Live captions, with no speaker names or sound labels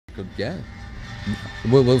Good, yeah.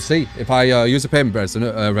 We'll see. If I use a payment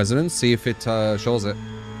resonance, see if it shows it.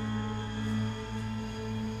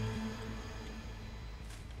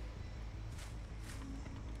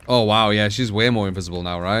 Oh, wow, yeah, she's way more invisible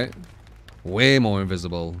now, right? Way more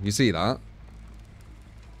invisible. You see that?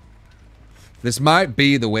 This might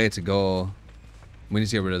be the way to go. We need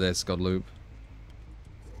to get rid of this, God loop.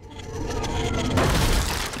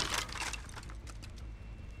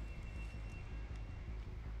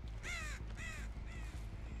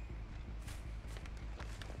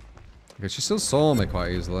 Okay, she still saw me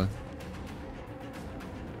quite easily.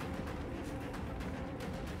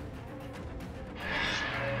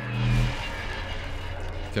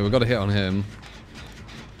 Okay, we've got a hit on him.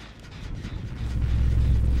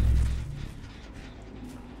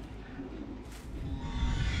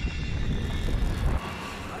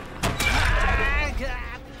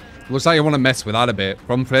 Looks like you want to mess with that a bit.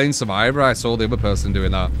 From playing Survivor, I saw the other person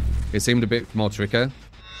doing that. It seemed a bit more tricky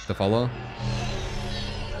to follow.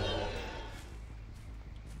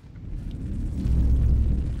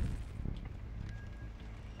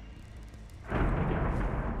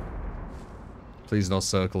 Please no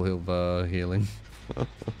circle of healing.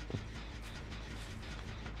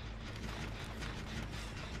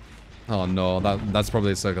 Oh no, that's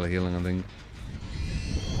probably a circle of healing, I think.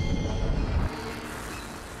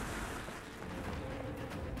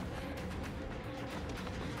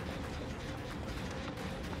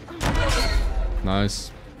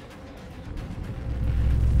 Nice.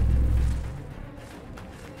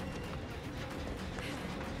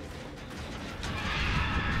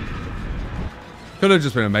 Could have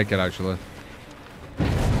just been a make it, actually.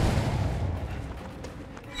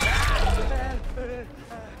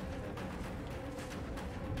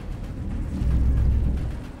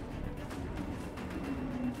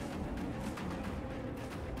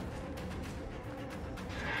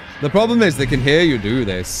 The problem is they can hear you do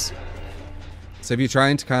this. So if you're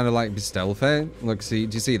trying to kind of like be stealthy, look, see,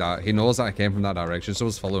 do you see that? He knows that I came from that direction, so I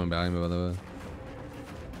was following behind me, by the way.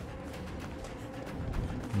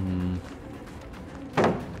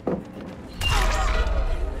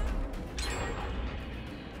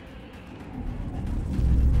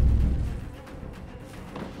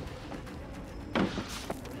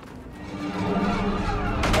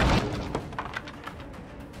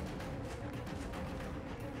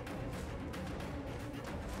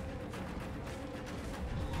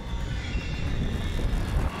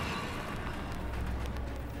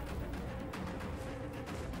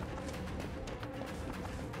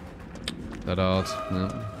 That hard. No.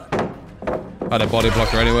 Had a body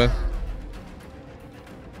blocker anyway.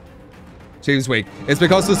 Seems weak. It's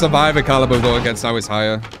because the survivor caliber we're going against now is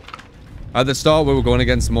higher. At the start we were going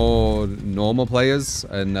against more normal players,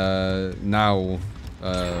 and now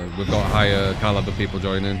we've got higher caliber people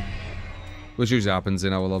joining. Which usually happens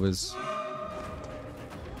in our lobbies.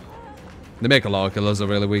 They make a lot of killers are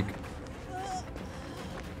really weak.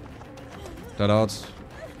 That hard?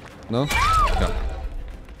 No? Okay.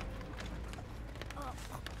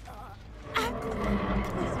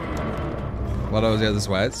 What else? Yeah, the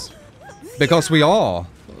sweats. Because we are.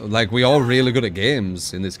 Like, we are really good at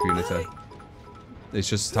games in this community. It's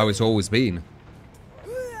just how it's always been.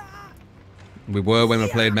 We were when we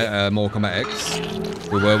played Mortal Kombat X.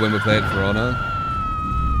 We were when we played For Honor.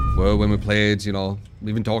 We were when we played, you know,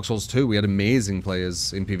 even Dark Souls 2. We had amazing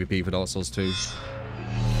players in PvP for Dark Souls 2.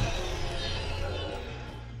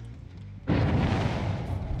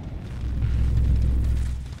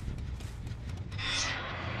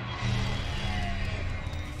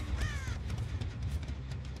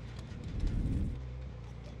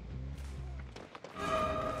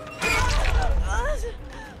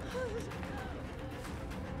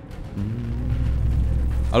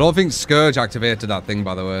 I don't think Scourge activated that thing,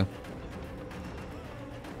 by the way.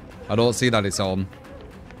 I don't see that it's on.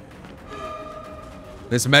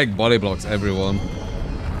 This Meg body blocks everyone.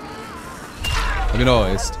 Have you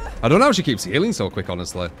noticed? I don't know how she keeps healing so quick,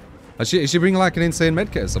 honestly. Is she bringing like an insane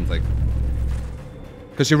medkit or something?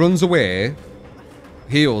 Because she runs away,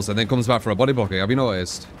 heals, and then comes back for a body blocking. Have you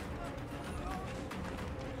noticed?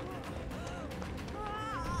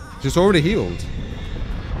 She's already healed.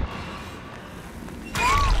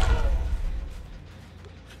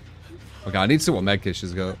 Okay, I need to see what medkit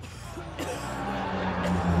she's got.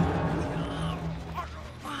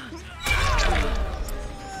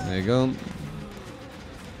 There you go.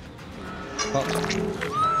 Oh.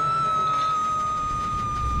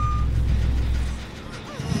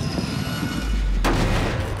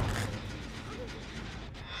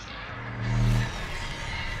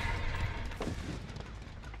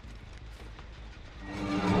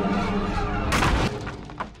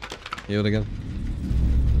 Healed again.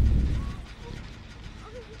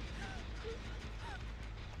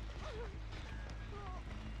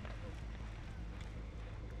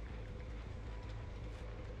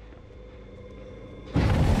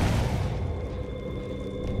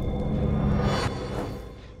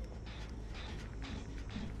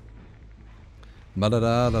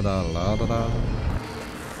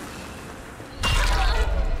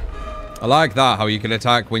 I like that, how you can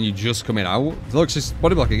attack when you just coming out. Look, she's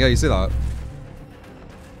body blocking. Yeah, you see that?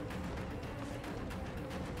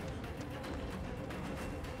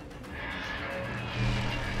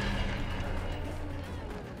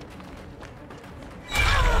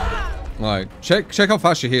 Like, check how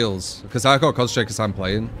fast she heals, because I got concentrate because I'm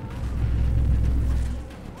playing.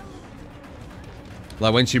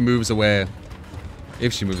 Like when she moves away,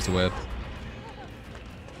 if she moves away.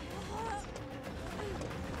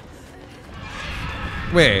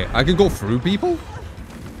 Wait, I can go through people?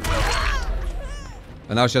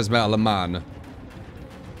 And now she has Metal Man.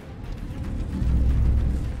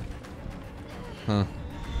 Huh.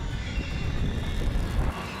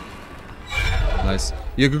 Nice.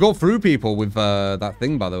 You could go through people with that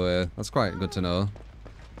thing, by the way. That's quite good to know.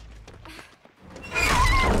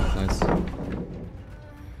 Nice.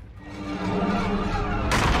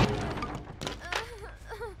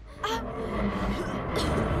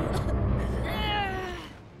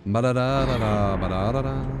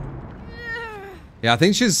 Yeah, I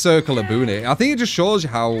think she's Circle of Booney. I think it just shows you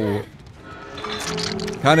how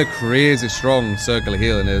kind of crazy strong Circle of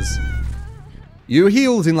Healing is. You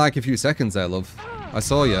healed in like a few seconds there, love. I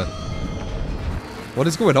saw you. What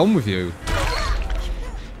is going on with you?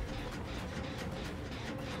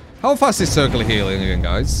 How fast is Circle of Healing again,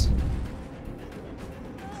 guys?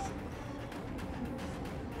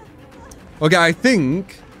 Okay, I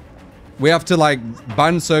think we have to like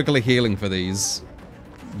ban Circle of Healing for these.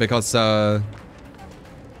 Because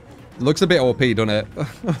looks a bit OP, doesn't it?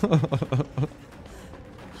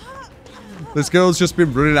 This girl's just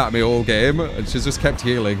been running at me all game and she's just kept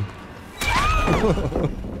healing.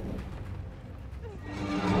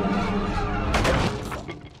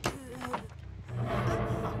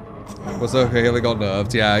 Was okay, healing got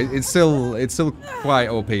nerfed. Yeah, it's still quite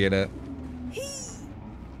OP in it.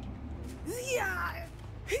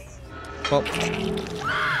 But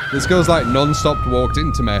this girl's like non-stop walked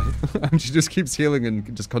into me and she just keeps healing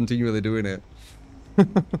and just continually doing it.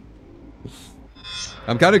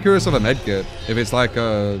 I'm kind of curious of a medkit, if it's like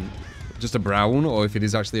just a brown or if it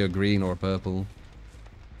is actually a green or a purple.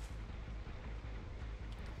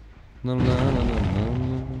 No, no, no, no, no,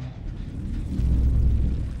 no.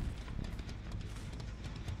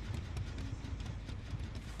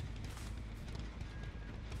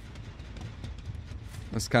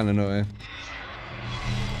 That's kind of naughty.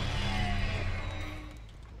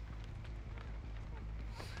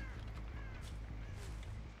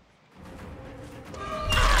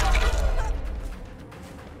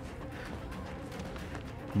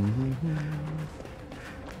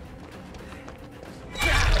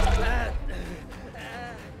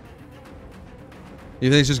 You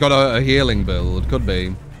think she's got a healing build? Could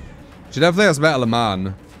be. She definitely has Metal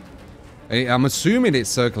Man. I'm assuming it's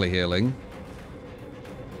Circle of Healing.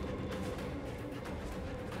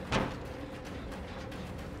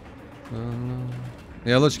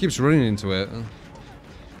 Yeah, look, she keeps running into it.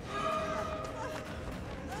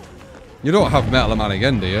 You don't have Metal Man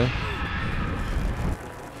again, do you?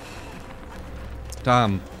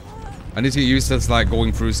 Damn. I need to get used to like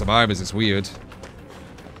going through survivors, it's weird.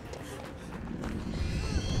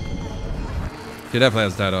 She definitely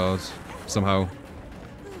has dead odds. Somehow.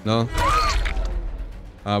 No?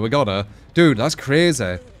 We got her. Dude, that's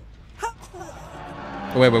crazy.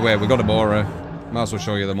 Oh, wait, we got a Mora. Might as well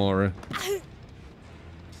show you the Mora.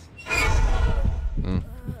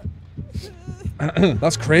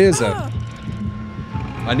 That's crazy.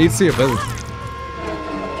 I need to see a build.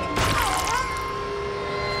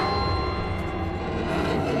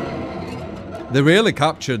 They really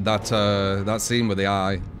captured that that scene with the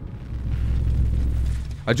eye.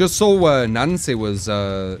 I just saw Nancy was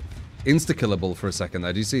insta-killable for a second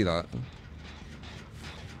there. Do you see that?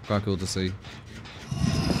 Quite cool to see.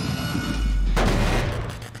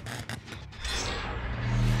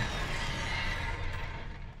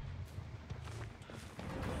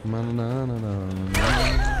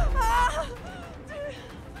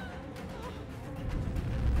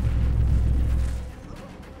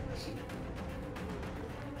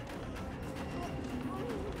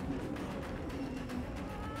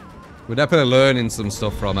 We're definitely learning some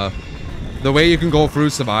stuff from her. The way you can go through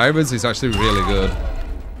survivors is actually really good.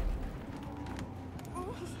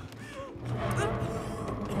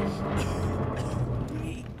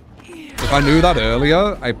 If I knew that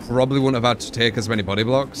earlier, I probably wouldn't have had to take as many body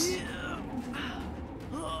blocks.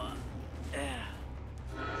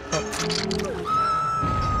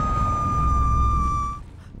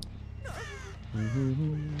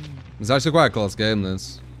 It's actually quite a close game,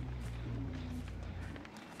 this.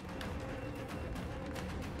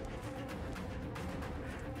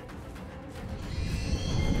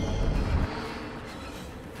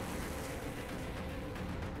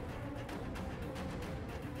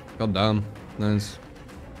 God damn. Nice.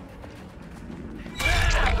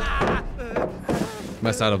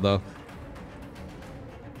 Messed that up, though.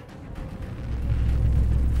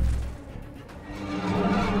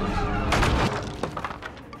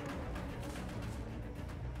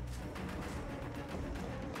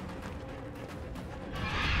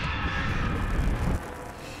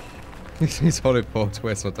 He's on it for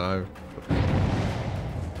twists of time.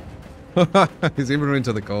 He's even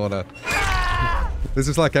into the corner. This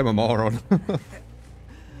is like I'm a moron.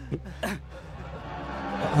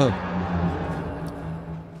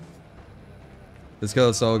 This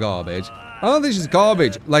girl's so garbage. I don't think she's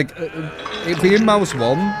garbage. Like, it being mouse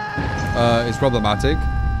 1 is problematic.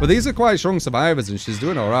 But these are quite strong survivors and she's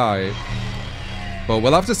doing alright. But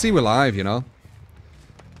we'll have to see with live, you know.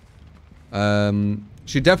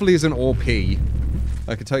 She definitely isn't OP.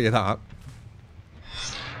 I can tell you that.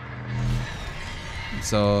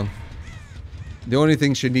 So, the only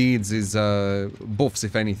thing she needs is buffs,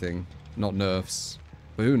 if anything, not nerfs.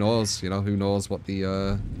 But who knows? You know, who knows what the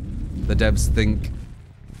devs think.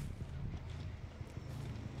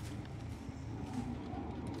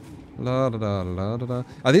 La da da la da da.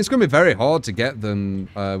 I think it's gonna be very hard to get them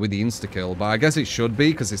with the insta kill, but I guess it should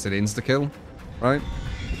be because it's an insta kill, right?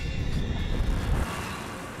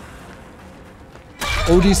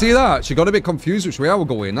 Oh, do you see that? She got a bit confused which way I would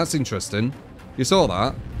go in. That's interesting. You saw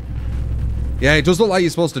that? Yeah, it does look like you're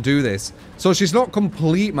supposed to do this. So she's not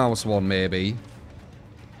complete mouse 1, maybe.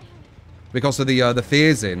 Because of the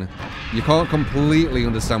phasing. You can't completely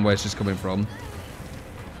understand where she's coming from.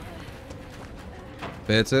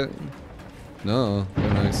 Bait it? No.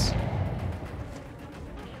 Very nice.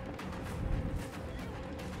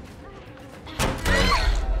 Okay.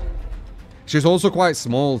 She's also quite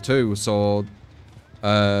small too, so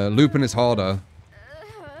looping is harder.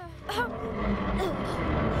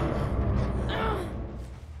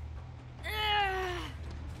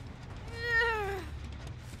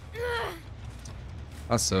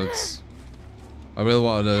 That sucks. I really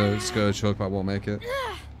wanted a Scourge hook, but I won't make it.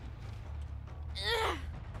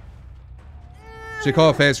 She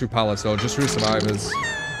caught her face through pallets though, just through survivors.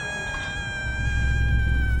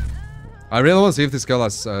 I really want to see if this girl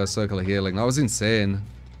has circular healing. That was insane.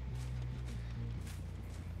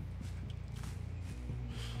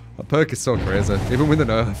 That perk is so crazy, even with the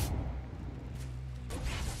nerf.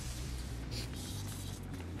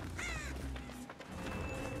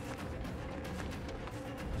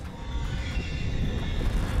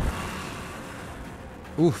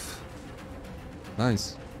 Oof.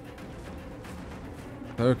 Nice.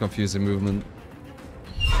 Very confusing movement.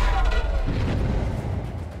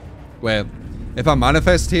 Wait. If I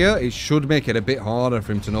manifest here, it should make it a bit harder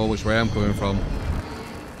for him to know which way I'm coming from.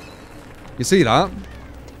 You see that?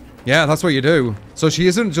 Yeah, that's what you do. So she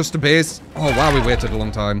isn't just a base... Oh, wow, we waited a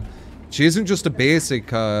long time. She isn't just a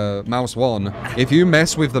basic mouse 1. If you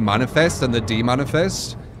mess with the manifest and the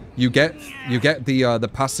demanifest, you get the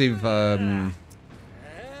passive...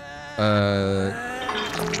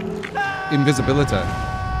 invisibility,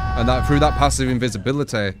 and that through that passive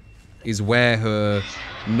invisibility is where her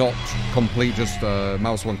not complete just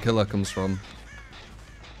mouse 1 killer comes from.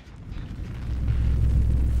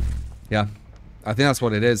 Yeah, I think that's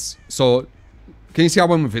what it is. So can you see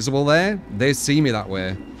how I'm invisible there? They see me that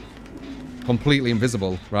way, completely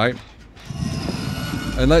invisible, right?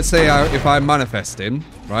 And let's say if I'm manifesting,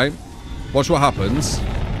 right, watch what happens.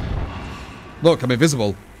 Look, I'm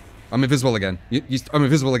invisible. I'm invisible again. I'm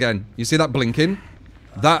invisible again. You see that blinking?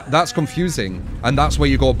 That's confusing. And that's where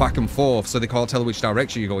you go back and forth so they can't tell which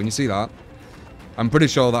direction you go. And you see that? I'm pretty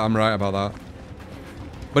sure that I'm right about that.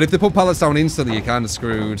 But if they put pallets down instantly, you're kind of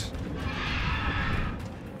screwed.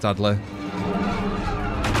 Sadly.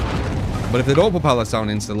 But if they don't put pallets down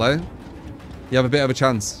instantly, you have a bit of a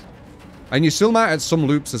chance. And you still might add some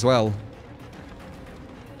loops as well.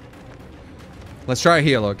 Let's try it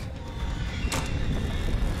here, look.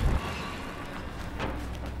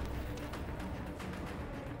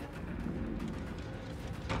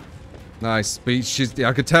 Nice, but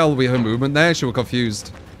I could tell with her movement there, she was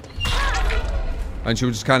confused. And she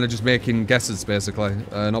was just kind of just making guesses, basically,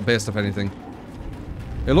 not based off anything.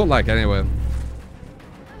 It looked like, anyway.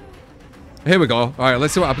 Here we go. All right,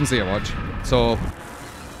 let's see what happens here. Watch. So,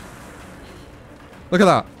 look at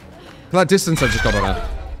that. Look at that distance I just got on her.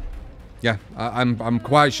 Yeah, I'm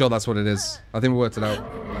quite sure that's what it is. I think we worked it out.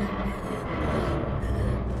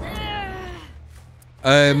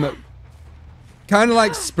 Kind of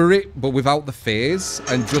like Spirit, but without the phase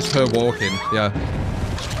and just her walking. Yeah.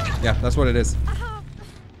 Yeah, that's what it is.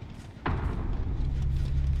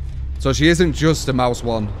 So she isn't just a mouse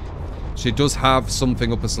one. She does have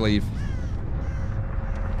something up her sleeve.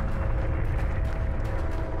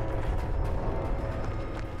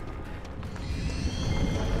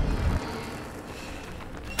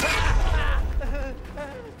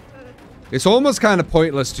 It's almost kind of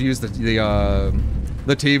pointless to use the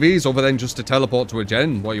TVs other than just to teleport to a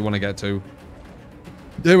gen, what you want to get to.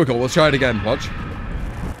 There we go, we'll try it again, watch.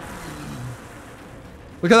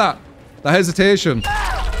 Look at that. The hesitation.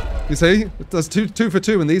 You see? That's two for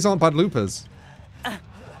two, and these aren't bad loopers.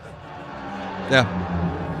 Yeah.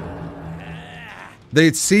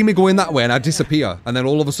 They'd see me going that way, and I'd disappear, and then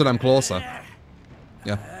all of a sudden I'm closer.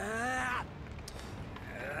 Yeah.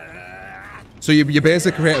 So you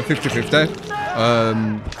basically create a 50-50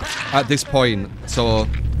 at this point. So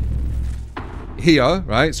here,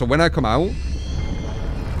 right? So when I come out,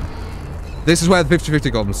 this is where the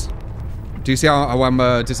 50-50 comes. Do you see how I'm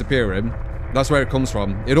disappearing? That's where it comes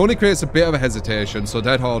from. It only creates a bit of a hesitation, so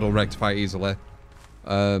Dead Horde will rectify easily.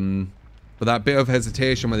 But that bit of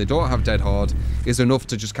hesitation when they don't have Dead Horde is enough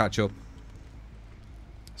to just catch up.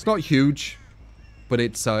 It's not huge, but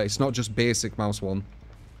it's not just basic mouse one.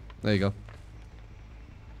 There you go.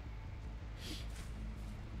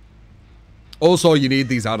 Also, you need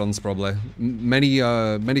these add-ons probably. Many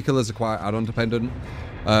killers are quite add-on dependent.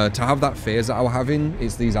 To have that phase that I was having,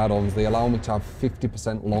 it's these add-ons. They allow me to have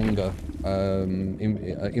 50% longer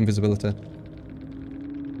invisibility.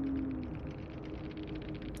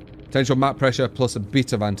 Potential map pressure plus a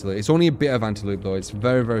bit of anti-loop. It's only a bit of anti-loop though. It's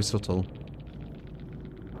very, very subtle.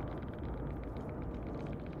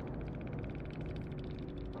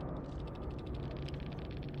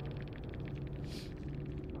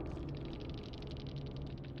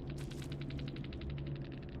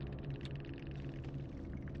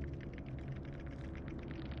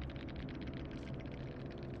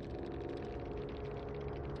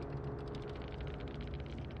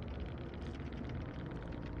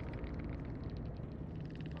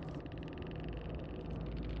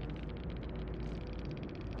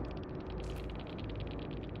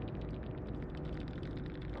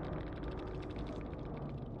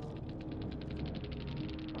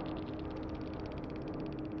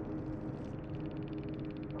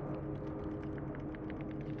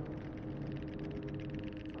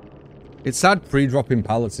 It's sad pre-dropping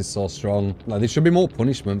pallets is so strong. Like, there should be more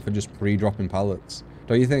punishment for just pre-dropping pallets.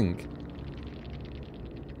 Don't you think?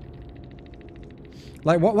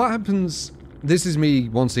 Like, what happens... This is me,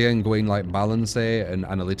 once again, going, like, balance and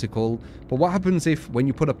analytical. But what happens if, when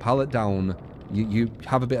you put a pallet down, you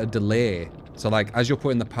have a bit of delay? So, like, as you're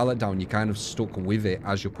putting the pallet down, you're kind of stuck with it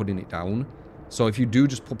as you're putting it down. So, if you do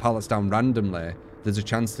just put pallets down randomly, there's a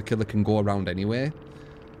chance the killer can go around anyway.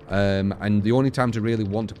 And the only time to really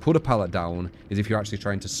want to put a pallet down is if you're actually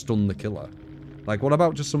trying to stun the killer. Like, what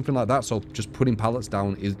about just something like that? So just putting pallets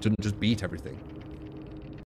down doesn't just beat everything.